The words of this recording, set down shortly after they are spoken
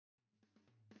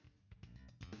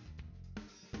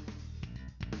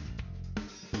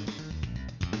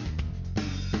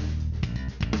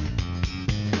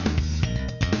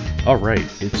All right,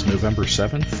 it's November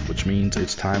 7th, which means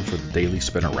it's time for the Daily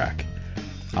Spinner Rack.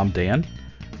 I'm Dan,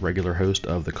 regular host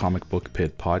of the Comic Book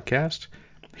Pit podcast,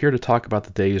 here to talk about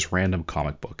the day's random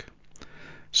comic book.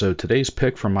 So today's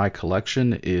pick from my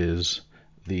collection is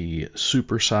the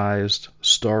supersized,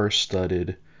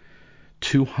 star-studded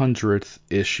 200th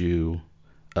issue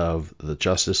of the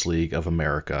Justice League of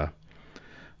America,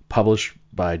 published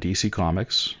by DC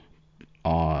Comics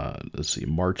on,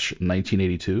 March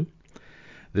 1982.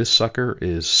 This sucker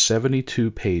is 72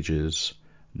 pages,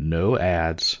 no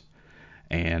ads,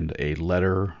 and a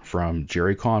letter from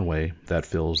Jerry Conway that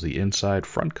fills the inside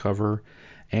front cover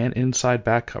and inside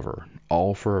back cover,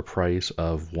 all for a price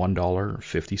of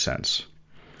 $1.50.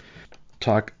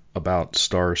 Talk about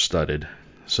star-studded.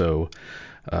 So,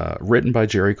 written by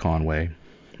Jerry Conway,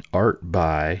 art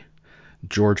by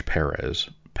George Perez,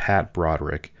 Pat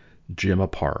Broderick, Jim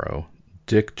Aparo,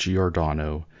 Dick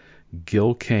Giordano,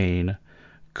 Gil Kane,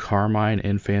 Carmine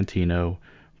Infantino,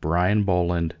 Brian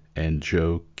Boland, and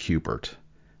Joe Kubert.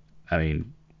 I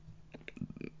mean,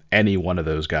 any one of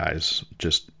those guys,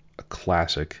 just a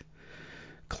classic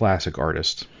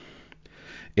artist.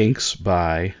 Inks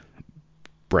by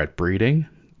Brett Breeding,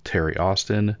 Terry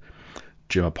Austin,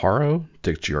 Jim Aparo,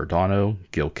 Dick Giordano,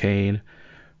 Gil Kane,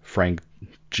 Frank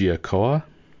Giacoia,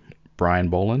 Brian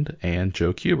Boland, and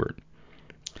Joe Kubert.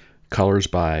 Colors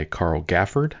by Carl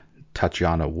Gafford,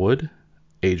 Tatiana Wood,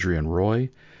 Adrian Roy,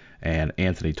 and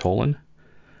Anthony Tolan.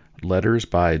 Letters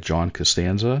by John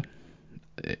Costanza,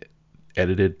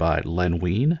 edited by Len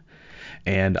Wein.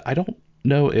 And I don't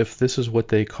know if this is what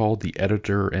they call the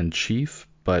editor-in-chief,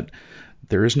 but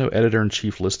there is no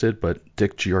editor-in-chief listed, but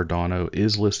Dick Giordano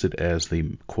is listed as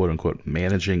the quote-unquote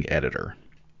managing editor.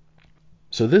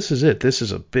 So this is it. This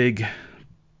is a big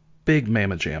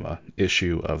mamma jamma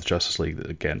issue of Justice League.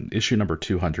 Again, issue number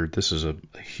 200. This is a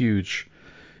huge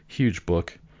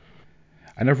book.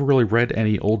 I never really read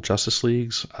any old Justice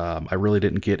Leagues. I really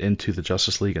didn't get into the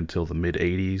Justice League until the mid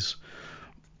 80s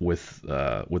with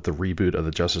the reboot of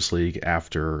the Justice League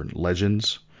after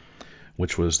Legends,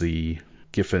 which was the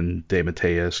Giffen,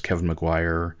 DeMatteis, Kevin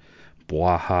Maguire,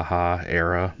 Bwahaha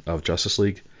era of Justice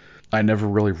League. I never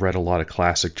really read a lot of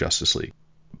classic Justice League,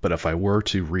 but if I were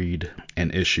to read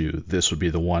an issue, this would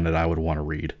be the one that I would want to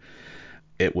read.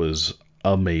 It was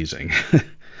amazing.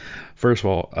 First of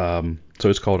all, so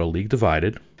it's called A League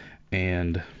Divided,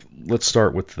 and let's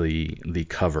start with the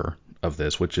cover of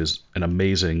this, which is an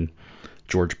amazing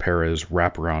George Perez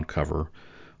wraparound cover,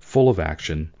 full of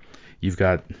action. You've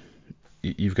got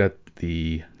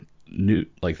the new,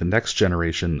 like the next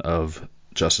generation of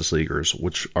Justice Leaguers,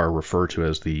 which are referred to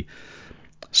as the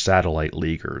Satellite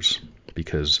Leaguers,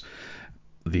 because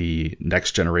the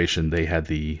next generation they had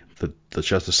the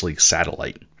Justice League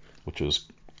Satellite, which was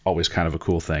always kind of a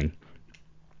cool thing.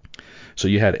 So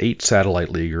you had 8 Satellite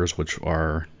Leaguers, which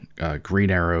are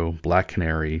Green Arrow, Black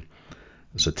Canary,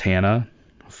 Zatanna,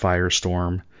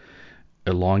 Firestorm,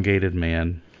 Elongated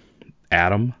Man,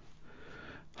 Atom,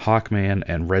 Hawkman,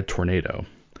 and Red Tornado.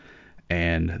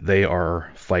 And they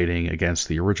are fighting against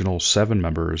the original 7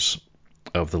 members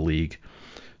of the League: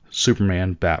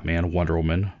 Superman, Batman, Wonder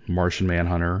Woman, Martian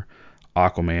Manhunter,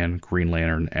 Aquaman, Green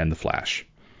Lantern, and the Flash.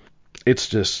 It's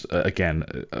just,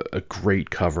 again, a great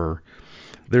cover.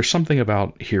 There's something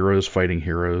about heroes fighting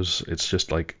heroes. It's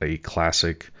just like a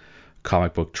classic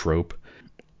comic book trope.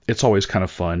 It's always kind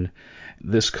of fun.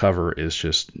 This cover is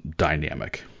just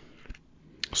dynamic.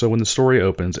 So when the story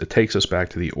opens, it takes us back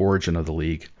to the origin of the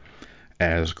League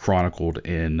as chronicled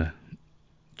in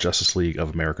Justice League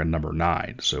of America number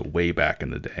 9, so way back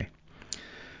in the day.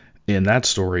 In that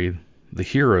story, the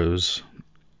heroes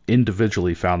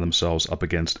individually found themselves up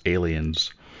against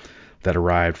aliens that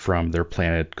arrived from their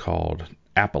planet called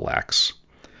Apalax,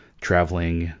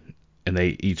 and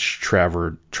they each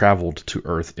traveled to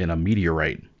Earth in a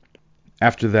meteorite.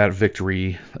 After that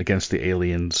victory against the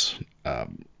aliens,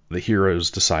 the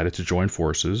heroes decided to join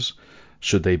forces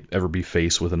should they ever be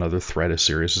faced with another threat as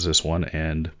serious as this one,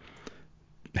 and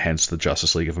hence the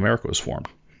Justice League of America was formed.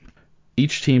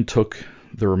 Each team took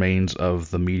the remains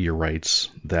of the meteorites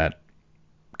that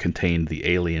contained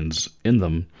the aliens in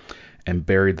them and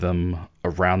buried them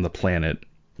around the planet,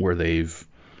 where they've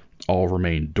all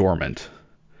remained dormant, ...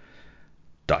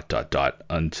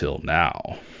 until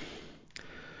now.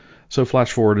 So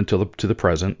flash forward to the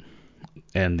present,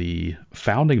 and the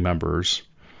founding members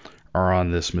are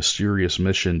on this mysterious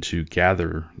mission to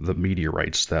gather the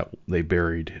meteorites that they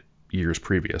buried years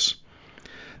previous.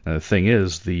 Now, the thing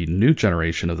is, the new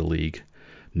generation of the League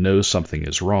knows something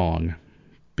is wrong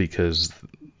because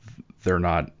they're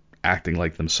not acting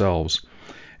like themselves,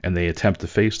 and they attempt to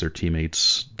face their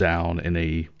teammates down in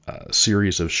a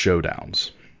series of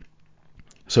showdowns.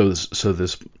 So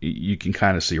this you can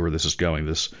kind of see where this is going.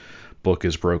 This book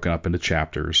is broken up into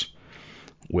chapters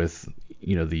with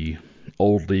the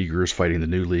old leaguers fighting the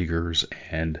new leaguers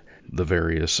and the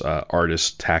various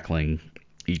artists tackling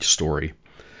each story.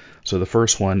 So the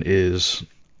first one is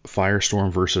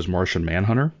Firestorm versus Martian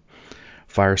Manhunter.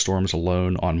 Firestorm is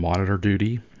alone on monitor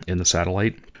duty in the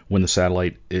satellite when the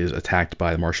satellite is attacked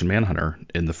by the Martian Manhunter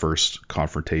in the first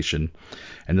confrontation,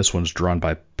 and this one's drawn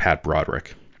by Pat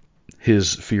Broderick.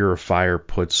 His fear of fire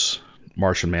puts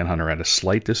Martian Manhunter at a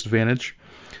slight disadvantage,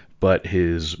 but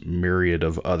his myriad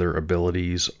of other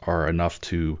abilities are enough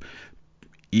to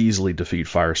easily defeat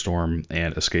Firestorm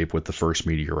and escape with the first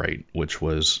meteorite, which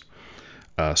was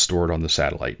stored on the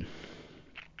satellite.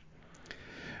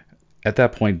 At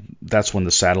that point, that's when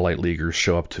the satellite leaguers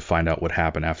show up to find out what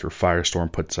happened after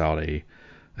Firestorm puts out a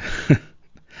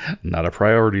not a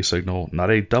priority signal,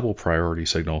 not a double priority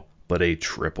signal, but a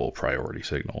triple priority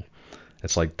signal.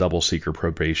 It's like double secret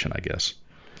probation, I guess.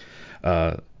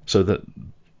 So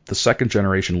the second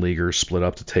generation leaguers split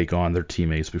up to take on their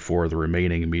teammates before the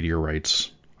remaining meteorites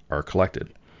are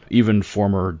collected. Even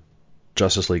former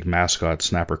Justice League mascot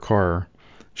Snapper Carr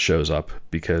shows up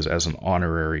because as an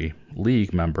honorary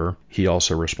league member, he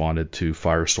also responded to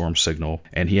Firestorm's signal,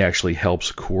 and he actually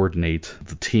helps coordinate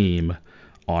the team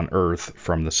on Earth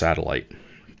from the satellite.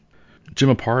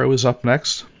 Jim Aparo is up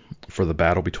next for the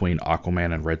battle between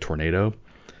Aquaman and Red Tornado,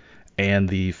 and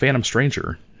the Phantom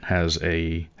Stranger has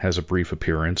a brief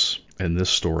appearance in this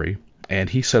story, and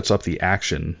he sets up the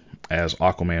action as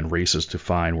Aquaman races to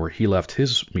find where he left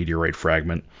his meteorite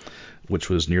fragment, which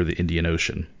was near the Indian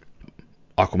Ocean.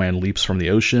 Aquaman leaps from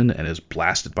the ocean and is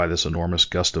blasted by this enormous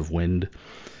gust of wind,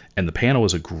 and the panel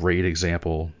is a great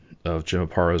example of Jim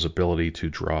Aparo's ability to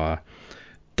draw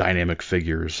dynamic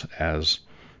figures as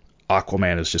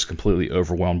Aquaman is just completely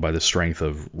overwhelmed by the strength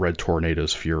of Red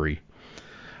Tornado's fury.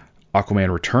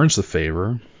 Aquaman returns the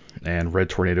favor, and Red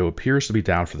Tornado appears to be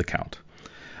down for the count.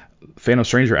 Phantom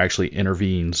Stranger actually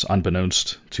intervenes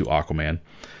unbeknownst to Aquaman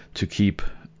to keep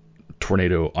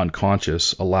Tornado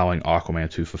unconscious, allowing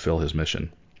Aquaman to fulfill his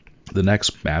mission. The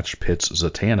next match pits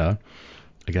Zatanna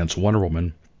against Wonder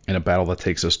Woman in a battle that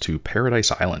takes us to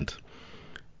Paradise Island.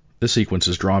 This sequence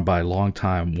is drawn by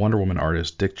longtime Wonder Woman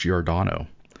artist Dick Giordano.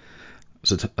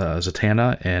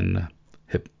 Zatanna and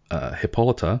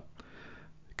Hippolyta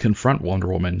confront Wonder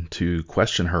Woman to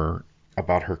question her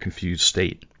about her confused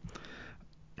state.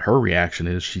 Her reaction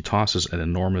is she tosses an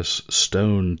enormous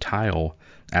stone tile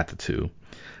at the two.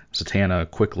 Zatanna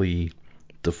quickly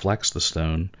deflects the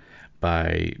stone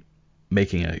by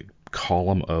making a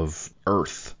column of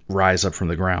earth rise up from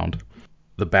the ground.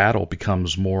 The battle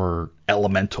becomes more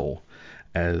elemental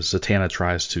as Zatanna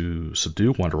tries to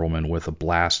subdue Wonder Woman with a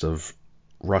blast of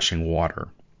rushing water.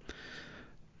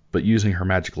 But using her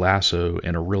magic lasso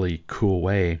in a really cool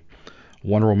way,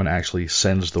 Wonder Woman actually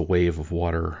sends the wave of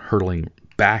water hurtling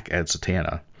back at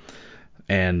Zatanna,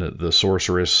 and the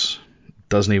sorceress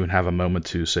doesn't even have a moment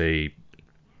to say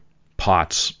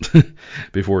pots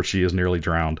before she is nearly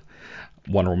drowned.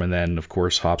 Wonder Woman then, of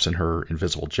course, hops in her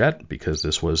invisible jet, because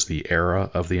this was the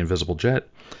era of the invisible jet,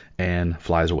 and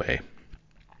flies away.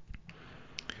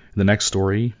 The next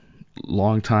story,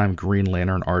 longtime Green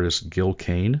Lantern artist Gil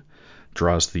Kane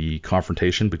draws the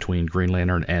confrontation between Green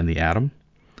Lantern and the Atom,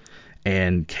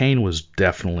 and Kane was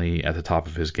definitely at the top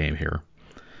of his game here.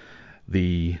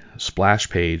 The splash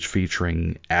page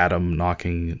featuring Atom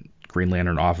knocking Green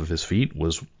Lantern off of his feet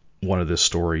was one of this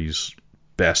story's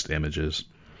best images.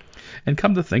 And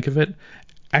come to think of it,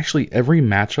 actually every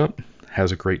matchup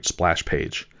has a great splash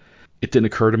page. It didn't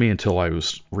occur to me until I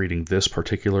was reading this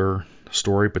particular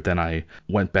story, but then I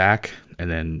went back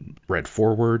and then read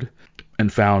forward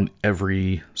and found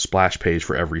every splash page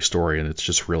for every story, and it's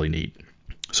just really neat.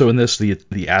 So in this,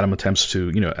 the Atom attempts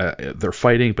to, they're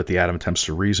fighting, but the Atom attempts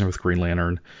to reason with Green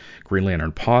Lantern. Green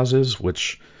Lantern pauses,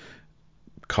 which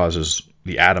causes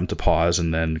the Atom to pause,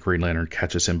 and then Green Lantern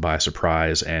catches him by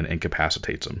surprise and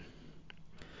incapacitates him.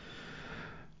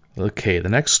 Okay, the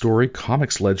next story,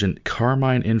 comics legend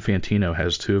Carmine Infantino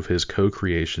has two of his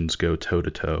co-creations go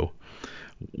toe-to-toe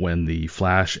when the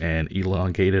Flash and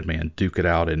Elongated Man duke it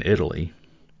out in Italy.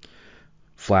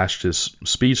 Flash just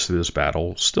speeds through this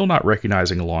battle, still not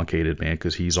recognizing Elongated Man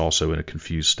because he's also in a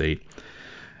confused state.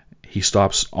 He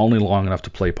stops only long enough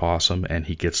to play possum, and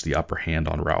he gets the upper hand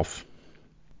on Ralph.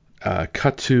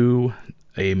 Cut to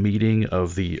a meeting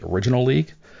of the original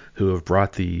League, who have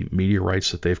brought the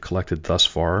meteorites that they've collected thus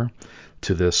far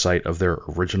to the site of their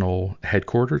original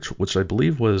headquarters, which I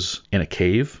believe was in a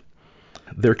cave.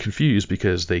 They're confused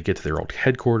because they get to their old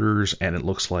headquarters, and it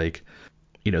looks like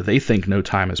they think no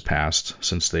time has passed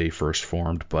since they first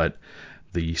formed, but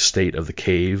the state of the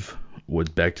cave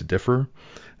would beg to differ.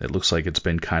 It looks like it's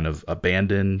been kind of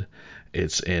abandoned.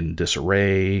 It's in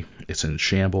disarray. It's in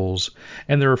shambles.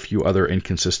 And there are a few other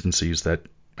inconsistencies that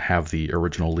have the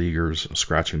original Leaguers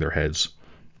scratching their heads.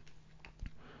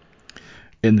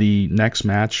 In the next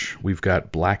match, we've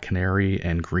got Black Canary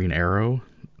and Green Arrow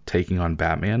taking on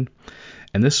Batman.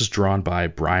 And this is drawn by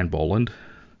Brian Boland,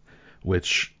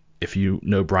 which, if you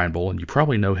know Brian Boland, you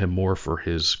probably know him more for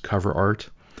his cover art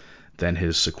than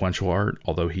his sequential art,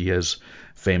 although he is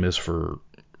famous for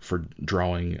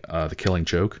drawing The Killing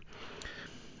Joke.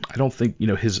 I don't think,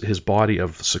 his body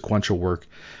of sequential work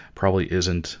probably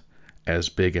isn't as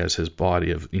big as his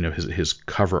body of, his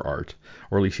cover art,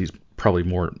 or at least he's probably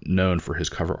more known for his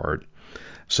cover art.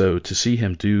 So to see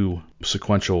him do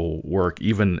sequential work,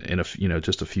 even in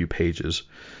just a few pages,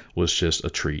 was just a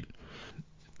treat.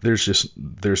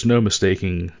 There's no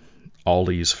mistaking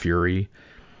Ollie's fury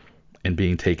and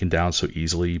being taken down so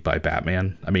easily by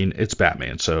Batman. I mean, it's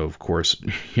Batman, so of course,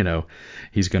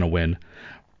 he's going to win.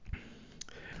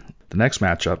 The next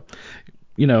matchup,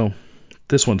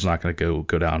 this one's not going to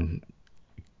go down,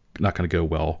 not going to go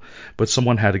well, but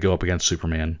someone had to go up against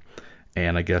Superman,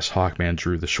 and I guess Hawkman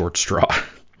drew the short straw.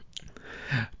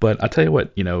 But I'll tell you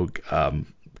what,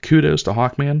 kudos to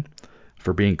Hawkman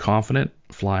for being confident,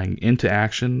 flying into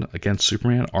action against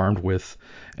Superman, armed with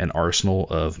an arsenal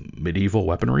of medieval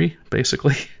weaponry,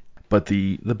 basically. But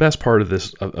the best part of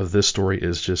this story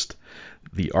is just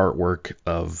the artwork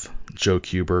of Joe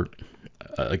Kubert.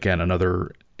 Again,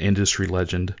 another industry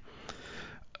legend.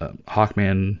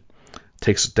 Hawkman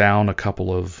takes down a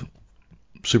couple of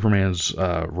Superman's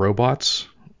robots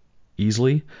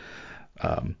easily.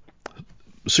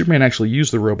 Superman actually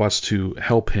used the robots to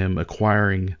help him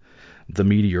acquiring the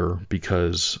meteor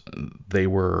because they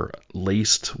were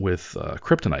laced with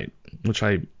kryptonite, which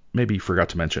I maybe forgot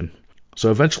to mention. So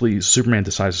eventually Superman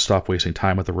decides to stop wasting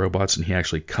time with the robots, and he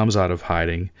actually comes out of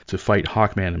hiding to fight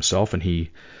Hawkman himself, and he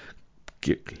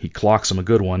clocks him a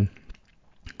good one,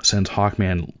 sends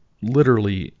Hawkman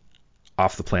literally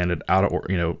off the planet, out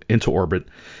of into orbit,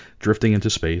 drifting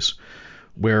into space,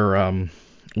 where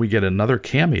we get another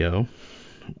cameo.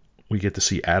 We get to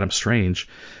see Adam Strange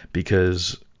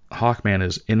because Hawkman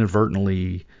is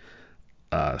inadvertently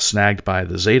snagged by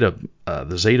the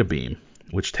Zeta beam,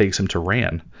 which takes him to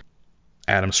Rann.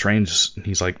 Adam Strange,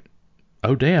 he's like,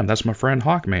 "Oh damn, that's my friend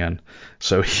Hawkman."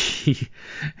 So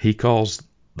he calls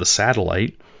the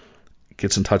satellite,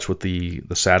 gets in touch with the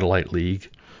Satellite League,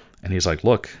 and he's like,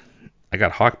 "Look, I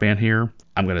got Hawkman here.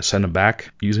 I'm going to send him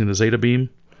back using the Zeta beam,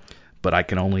 but I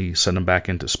can only send him back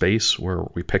into space where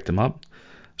we picked him up.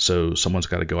 So someone's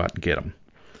got to go out and get him."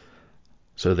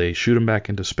 So they shoot him back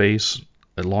into space.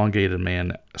 Elongated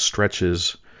Man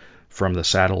stretches from the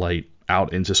satellite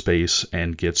out into space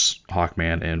and gets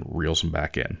Hawkman and reels him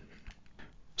back in.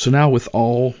 So now, with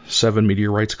all 7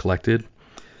 meteorites collected,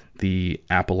 the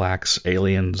Appalax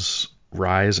aliens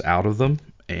rise out of them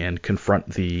and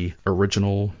confront the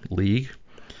original League.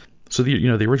 So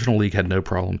the original League had no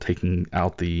problem taking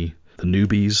out the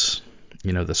newbies,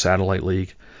 the Satellite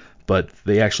League, but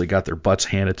they actually got their butts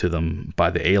handed to them by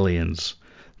the aliens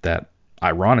that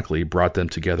ironically brought them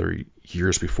together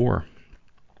years before.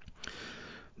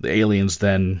 The aliens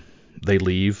then, they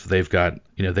leave. They've got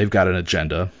an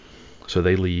agenda, so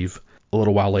they leave. A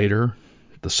little while later,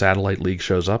 the Satellite League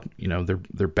shows up.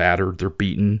 They're battered, they're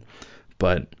beaten,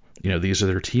 but these are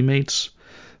their teammates.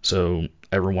 So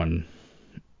everyone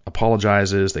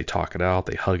apologizes, they talk it out,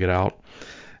 they hug it out,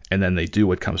 and then they do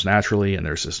what comes naturally, and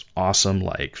there's this awesome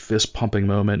fist pumping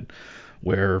moment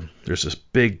where there's this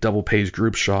big double page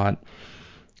group shot,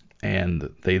 and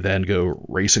they then go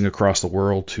racing across the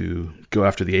world to go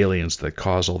after the aliens that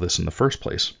caused all this in the first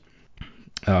place.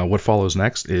 What follows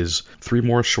next is 3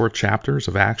 more short chapters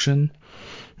of action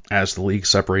as the League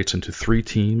separates into 3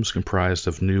 teams comprised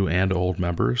of new and old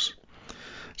members.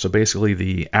 So basically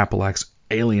the Appalax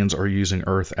aliens are using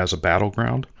Earth as a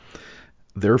battleground.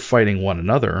 They're fighting one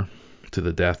another to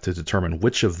the death to determine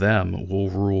which of them will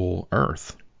rule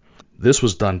Earth. This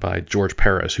was done by George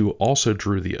Perez, who also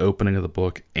drew the opening of the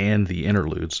book and the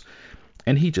interludes,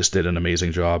 and he just did an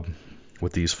amazing job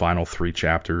with these final 3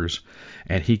 chapters,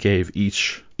 and he gave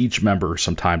each member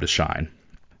some time to shine.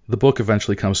 The book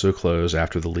eventually comes to a close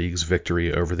after the League's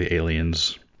victory over the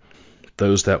aliens.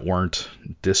 Those that weren't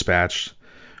dispatched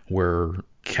were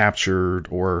captured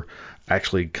or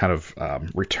actually kind of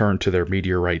returned to their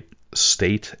meteorite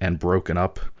state and broken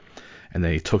up, and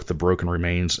they took the broken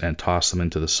remains and tossed them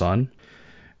into the sun.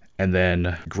 And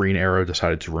then Green Arrow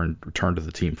decided to return to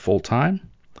the team full time,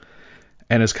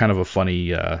 And it's kind of a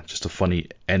funny, just a funny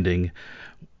ending.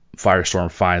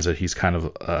 Firestorm finds that he's kind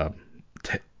of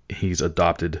he's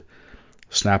adopted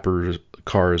Snapper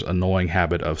Carr's annoying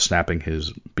habit of snapping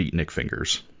his beatnik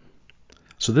fingers.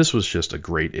 So this was just a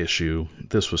great issue.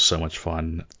 This was so much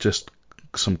fun. Just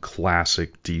some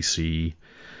classic DC,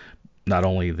 not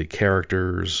only the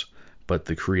characters, but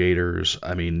the creators.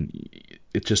 I mean,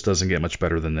 it just doesn't get much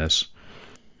better than this.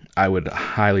 I would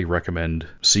highly recommend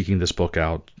seeking this book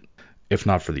out, if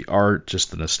not for the art,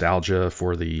 just the nostalgia,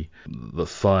 for the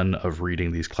fun of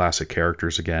reading these classic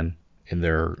characters again in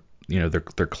their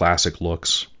classic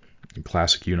looks and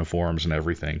classic uniforms and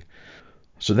everything.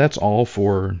 So that's all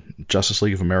for Justice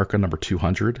League of America number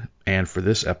 200, and for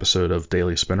this episode of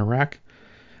Daily Spinner Rack.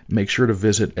 Make sure to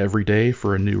visit every day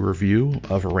for a new review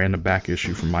of a random back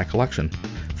issue from my collection.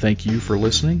 Thank you for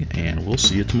listening, and we'll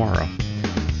see you tomorrow.